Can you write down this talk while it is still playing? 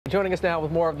Joining us now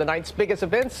with more of the night's biggest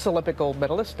events, Olympic gold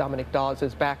medalist Dominique Dawes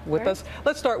is back with us.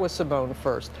 Let's start with Simone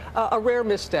first. A rare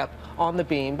misstep on the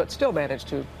beam, but still managed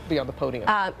to be on the podium.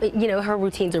 You know, her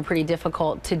routines are pretty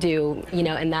difficult to do,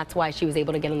 and that's why she was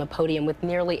able to get on the podium with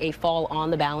nearly a fall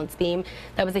on the balance beam.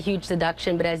 That was a huge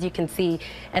deduction, but as you can see,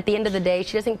 at the end of the day,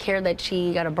 she doesn't care that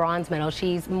she got a bronze medal.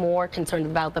 She's more concerned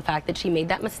about the fact that she made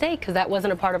that mistake because that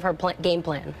wasn't a part of her game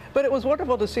plan. But it was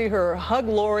wonderful to see her hug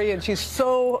Laurie, and she's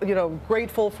so,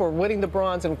 grateful for winning the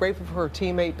bronze and grateful for her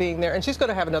teammate being there. And she's going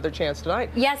to have another chance tonight.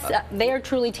 Yes, they are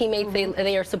truly teammates.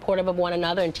 They are supportive of one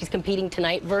another, and she's competing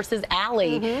tonight versus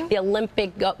Allie, the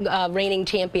Olympic reigning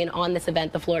champion on this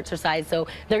event, the floor exercise. So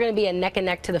they're going to be a neck and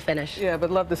neck to the finish. Yeah,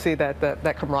 but love to see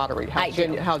that camaraderie,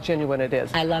 how genuine it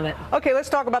is. I love it. Okay, let's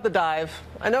talk about the dive.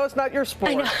 I know it's not your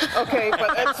sport. Okay,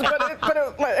 but as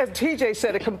TJ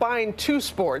said, it combined two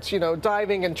sports,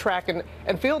 diving and track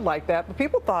and field like that. But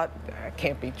people thought that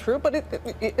can't be true, but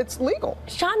it's legal.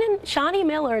 Shawnee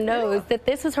Miller knows that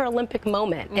this is her Olympic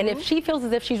moment, and if she feels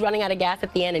as if she's running out of gas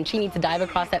at the end and she needs to dive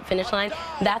across that finish line,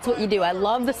 that's what you do. I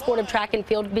love the sport of track and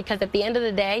field because at the end of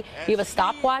the day, you have a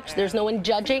stopwatch. There's no one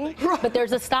judging, but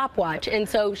there's a stopwatch, and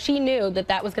so she knew that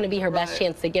that was going to be her best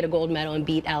chance to get a gold medal and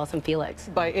beat Allison Felix.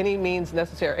 By any means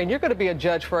necessary. And you're going to be a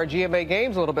judge for our GMA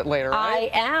games a little bit later, right?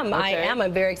 I am. Okay. I am.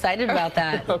 I'm very excited about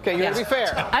that. Okay, you're going to be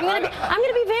fair. I'm going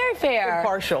to be very fair.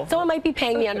 Impartial. Someone might be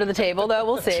paying me under the table, though.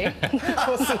 We'll see.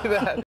 We'll see that.